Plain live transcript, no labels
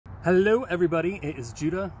Hello everybody, it is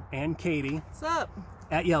Judah and Katie. What's up?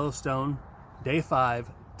 At Yellowstone, day 5,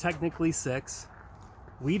 technically 6.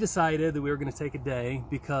 We decided that we were going to take a day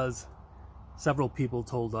because several people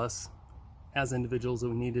told us as individuals that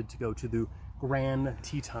we needed to go to the Grand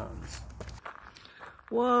Tetons.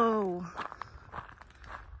 Whoa.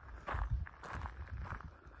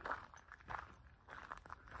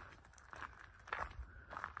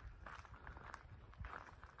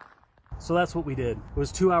 So that's what we did. It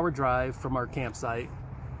was a 2-hour drive from our campsite.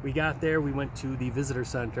 We got there, we went to the visitor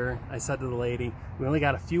center. I said to the lady, we only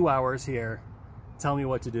got a few hours here. Tell me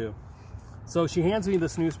what to do. So she hands me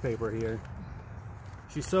this newspaper here.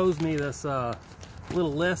 She shows me this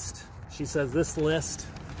little list. She says this list,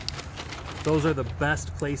 those are the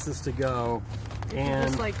best places to go. And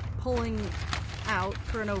just like pulling out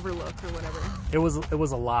for an overlook or whatever. It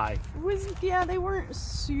was a lie. Yeah, they weren't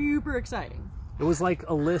super exciting. It was like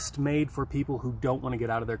a list made for people who don't want to get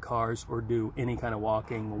out of their cars or do any kind of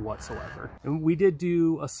walking whatsoever. And we did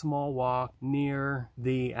do a small walk near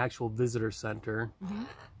the actual visitor center.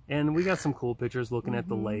 And we got some cool pictures looking at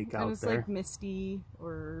the lake out there. And it's like misty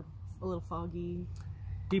or a little foggy.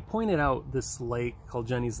 He pointed out this lake called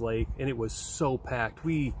Jenny's Lake, and it was so packed.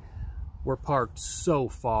 We were parked so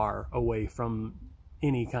far away from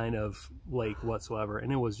any kind of lake whatsoever,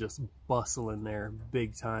 and it was just bustling there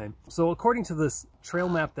big time. So according to this trail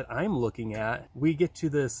map that I'm looking at, we get to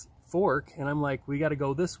this fork and I'm like, we got to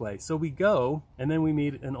go this way. So we go, and then we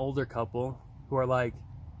meet an older couple who are like,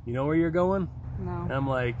 you know where you're going? No. And I'm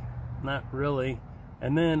like, not really.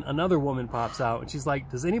 And then another woman pops out and she's like,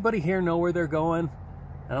 does anybody here know where they're going?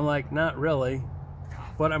 And I'm like, not really.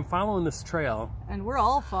 But I'm following this trail. And we're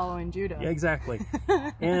all following Judah. Yeah, exactly.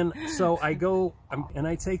 And so I go, and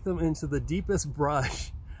I take them into the deepest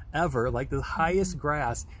brush ever, like the highest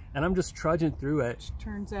grass, and I'm just trudging through it. Which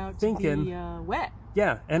turns out thinking, to be wet.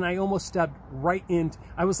 Yeah, and I almost stepped right in.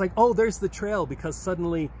 I was like, oh, there's the trail, because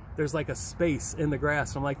suddenly there's like a space in the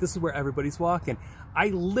grass. I'm like, this is where everybody's walking. I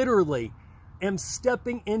literally am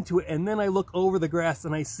stepping into it, and then I look over the grass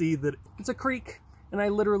and I see that it's a creek. And I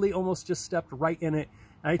literally almost just stepped right in it.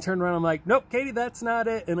 And I turned around, I'm like, nope, Katie, that's not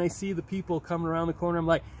it. And I see the people coming around the corner. I'm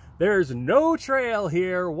like, there's no trail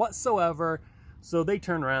here whatsoever. So they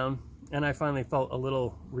turn around, and I finally felt a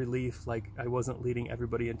little relief, like I wasn't leading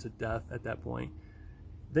everybody into death at that point.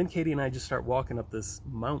 Then Katie and I just start walking up this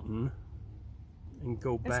mountain and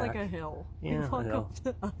go back. It's like a hill. Yeah, you walk a hill.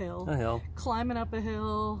 up a hill. A hill. Climbing up a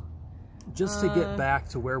hill. Just to get back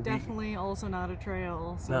to where Definitely also not a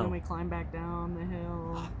trail, so No. then we climb back down the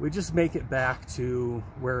hill. We just make it back to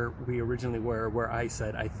where we originally were, where I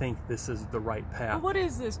said, I think this is the right path. Well, what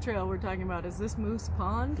is this trail we're talking about? Is this Moose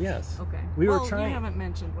Pond? Yes. Okay. We were well, trying. you haven't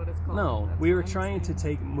mentioned what it's called. No, That's we were what I'm trying to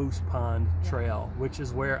saying. take Moose Pond Trail, which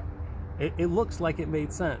is where it looks like it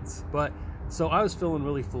made sense. But so I was feeling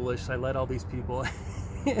really foolish. I led all these people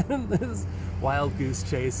in this wild goose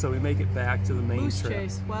chase, so we make it back to the main Moose trail.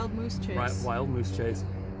 chase, wild moose chase. Right, wild moose chase,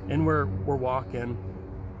 and we're walking,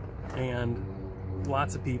 and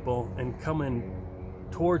lots of people, and coming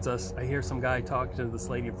towards us, I hear some guy talking to this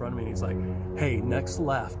lady in front of me, and he's like, "Hey, next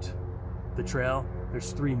left, the trail,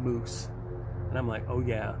 there's 3 moose," and I'm like, "Oh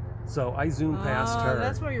yeah." So I zoom past her.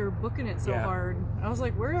 That's why you were booking it so Yeah. hard. I was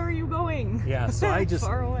like, where are you going? Yeah, so I just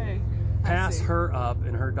far away. pass her up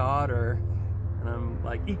and her daughter, and I'm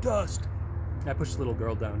like, eat dust. I pushed the little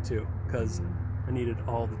girl down too, because I needed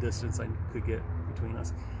all the distance I could get between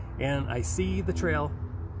us. And I see the trail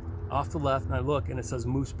off the left, and I look, and it says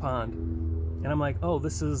Moose Pond. And I'm like, oh,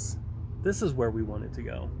 this is where we wanted to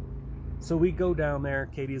go. So we go down there.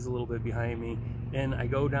 Katie's a little bit behind me, and I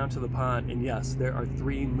go down to the pond, and yes, there are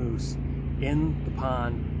 3 moose in the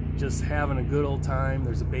pond, just having a good old time.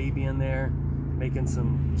 There's a baby in there making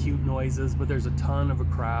some cute noises, but there's a ton of a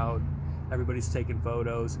crowd. Everybody's taking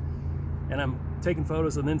photos, and I'm taking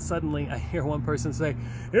photos, and then suddenly I hear one person say,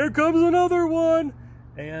 "Here comes another one!"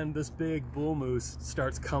 And this big bull moose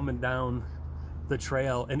starts coming down the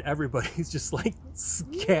trail, and everybody's just like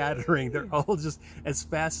scattering. They're all just as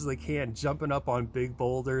fast as they can, jumping up on big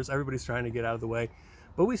boulders. Everybody's trying to get out of the way,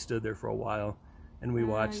 but we stood there for a while and we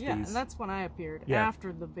watched yeah, these. and that's when I appeared, Yeah.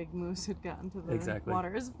 after the big moose had gotten to the Exactly. water.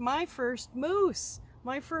 It was my first moose,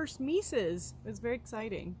 my first Mises. It was very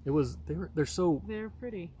exciting. They're so They're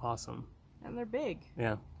pretty, awesome. and they're big,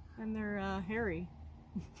 Yeah. and they're hairy.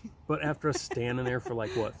 But after us standing there for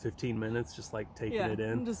like what, 15 minutes, just like taking Yeah, it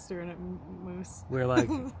I'm in, just staring at moose. we're like,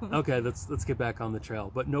 okay, let's get back on the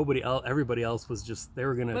trail. But everybody else was just, they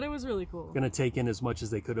were But it was really cool. gonna take in as much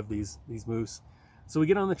as they could of these moose. So we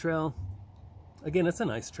get on the trail. Again, it's a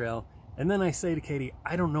nice trail. And then I say to Katie,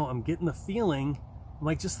 I don't know, I'm getting the feeling,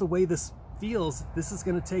 like just the way this feels this is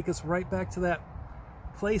going to take us right back to that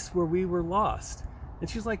place where we were lost. And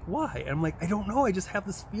she's like, why? And I'm like, I don't know, I just have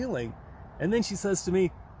this feeling. And then she says to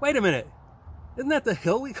me, wait a minute, isn't that the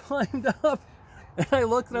hill we climbed up? And I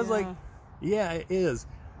looked and I was like, yeah, it is.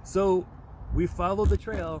 So we followed the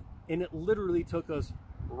trail, and it literally took us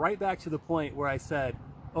right back to the point where I said,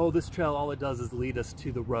 oh, this trail, all it does is lead us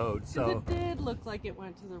to the road. So it did look like it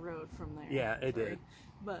went to the road from there. Yeah, it did.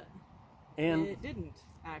 But and it didn't,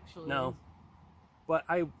 actually. No. But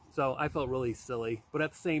I felt really silly. But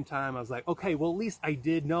at the same time, I was like, okay, well, at least I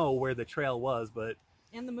did know where the trail was. But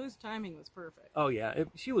and the moose timing was perfect. Oh, yeah.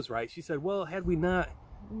 She was right. She said, well, had we not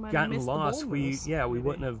gotten lost, we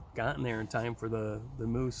wouldn't have gotten there in time for the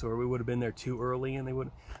moose, or we would have been there too early, and they would.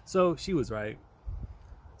 So she was right.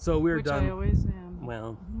 So we were done. Which I always am.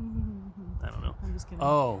 Well, I don't know. I'm just kidding.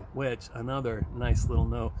 Oh, which another nice little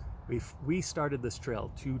note. We started this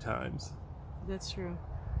trail 2 times. That's true.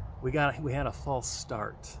 We had a false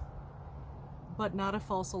start. But not a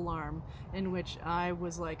false alarm, in which I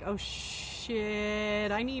was like, oh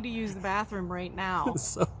shit, I need to use the bathroom right now.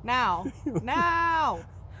 Now.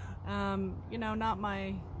 You know, not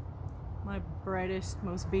my brightest,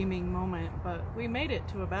 most beaming moment, but we made it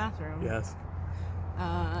to a bathroom. Yes.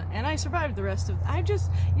 And I survived the rest of. I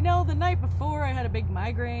just, you know, the night before I had a big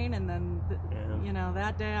migraine, and then, you know,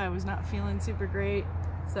 that day I was not feeling super great.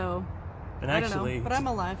 So, and I actually, don't know, but I'm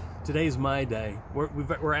alive. Today's my day.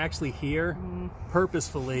 We're actually here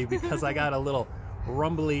purposefully because I got a little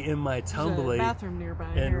rumbly in my tumbly. There's a bathroom nearby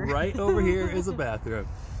and here. Right over here is a bathroom.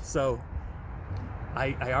 So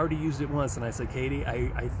I already used it once, and I said, Katie,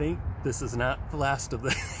 I think this is not the last of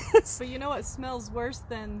this. But you know what smells worse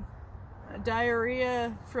than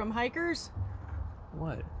diarrhea from hikers?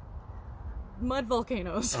 What? Mud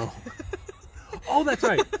volcanoes. Oh. Oh, that's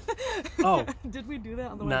right. Oh. Did we do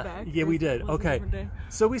that on the way back? Yeah, we did. Okay.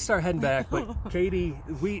 So we start heading back, but Katie,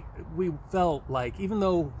 we felt like, even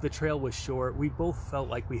though the trail was short, we both felt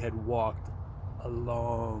like we had walked a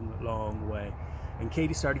long, long way. And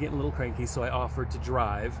Katie started getting a little cranky, so I offered to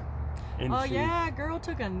drive. And yeah, girl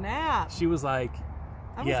took a nap. She was like,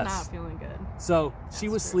 I was not feeling good. So she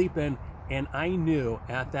was sleeping, and I knew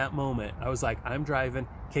at that moment, I was like, I'm driving,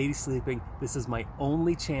 Katie's sleeping. This is my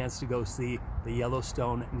only chance to go see the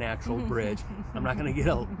Yellowstone Natural Bridge. I'm not going to get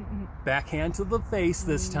a backhand to the face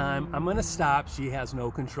this time. I'm going to stop. She has no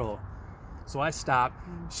control. So I stop.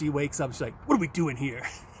 She wakes up. She's like, what are we doing here?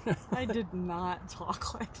 I did not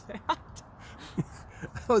talk like that.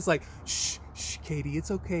 I was like, shh, Katie,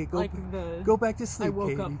 it's okay. Go back to sleep, I woke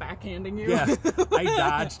Katie. up backhanding you. Yeah, I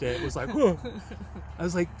dodged it. It was like, whoa. I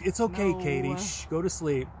was like, it's okay, No. Katie. Shh, go to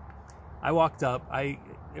sleep. I walked up.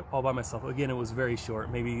 All by myself. Again, it was very short,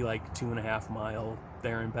 maybe like 2.5 miles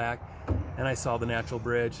there and back. And I saw the natural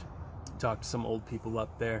bridge, talked to some old people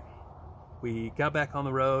up there. We got back on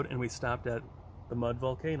the road, and we stopped at the mud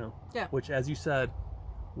volcano. Yeah. Which, as you said,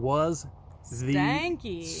 was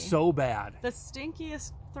stanky. So bad. The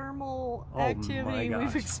stinkiest thermal activity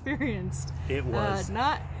we've experienced. It was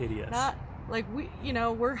not hideous. Not like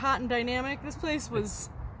we're hot and dynamic. This place was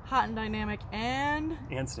hot and dynamic and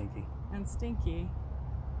stinky. And stinky.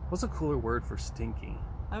 What's a cooler word for stinky?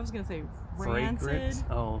 I was gonna say rancid. Fragrant?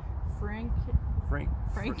 Oh.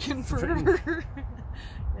 Frankenfurter.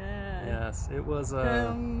 Yeah. Yes, it was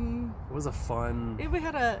a fun.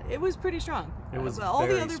 It was pretty strong. It was all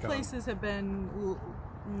very the other strong. places have been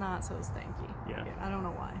not so stanky. Yeah. I don't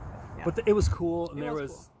know why. Yeah. But it was cool, and there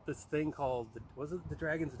was cool. this thing called was it the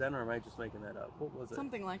Dragon's Den, or am I just making that up? What was it?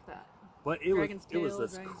 Something like that. But it was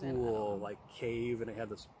this cool like cave, and it had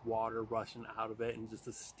this water rushing out of it, and just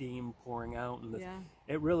the steam pouring out, and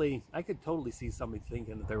it really, I could totally see somebody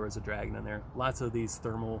thinking that there was a dragon in there. Lots of these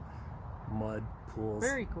thermal mud pools.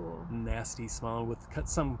 Very cool. Nasty smelling, with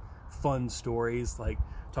some fun stories, like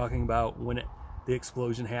talking about when the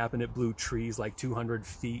explosion happened, it blew trees like 200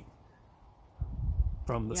 feet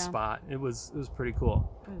from the spot. It was pretty cool.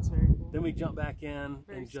 It was very cool. Then we jumped back in,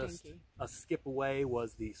 Very and just stinky. a skip away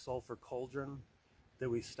was the sulfur cauldron that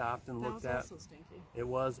we stopped and looked at. That was also stinky. It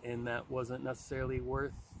was, and that wasn't necessarily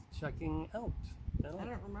worth checking out. I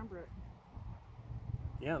don't remember it.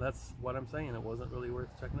 Yeah, that's what I'm saying. It wasn't really worth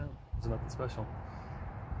checking out. It was nothing special.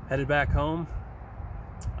 Headed back home.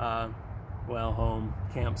 Home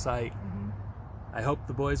campsite. I hoped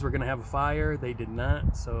the boys were going to have a fire. They did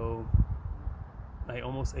not, so I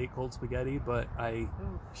almost ate cold spaghetti, but I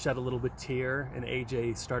shed a little bit tear, and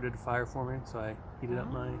AJ started a fire for me, so I heated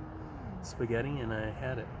up my spaghetti, and I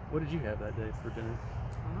had it. What did you have that day for dinner?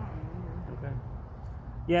 I don't remember. Okay.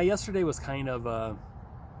 Yeah, yesterday was kind of, I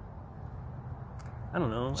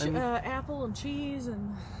don't know. Apple and cheese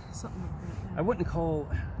and something like that. I wouldn't call...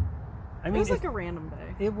 I mean, it was like a random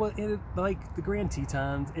day. It was like the Grand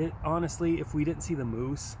Tetons. It honestly, if we didn't see the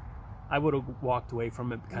moose, I would have walked away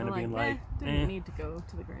from it, kind of being like, didn't need to go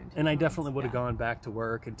to the Grand Tetons. And I definitely would have gone back to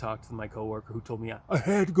work and talked to my coworker who told me I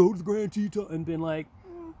had to go to the Grand Teton and been like,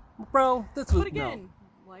 bro, that's what. But again,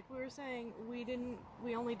 like we were saying,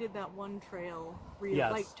 we only did that one trail,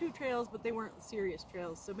 like 2 trails, but they weren't serious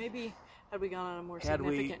trails. So maybe had we gone on a more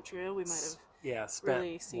significant trail, we might have spent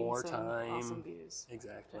really seen more some time. Awesome views.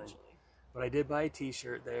 Exactly. But I did buy a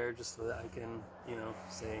T-shirt there just so that I can,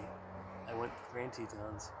 say I went to the Grand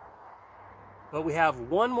Tetons. But we have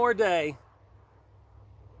one more day,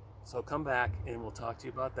 so come back and we'll talk to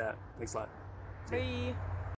you about that. Thanks a lot. Bye.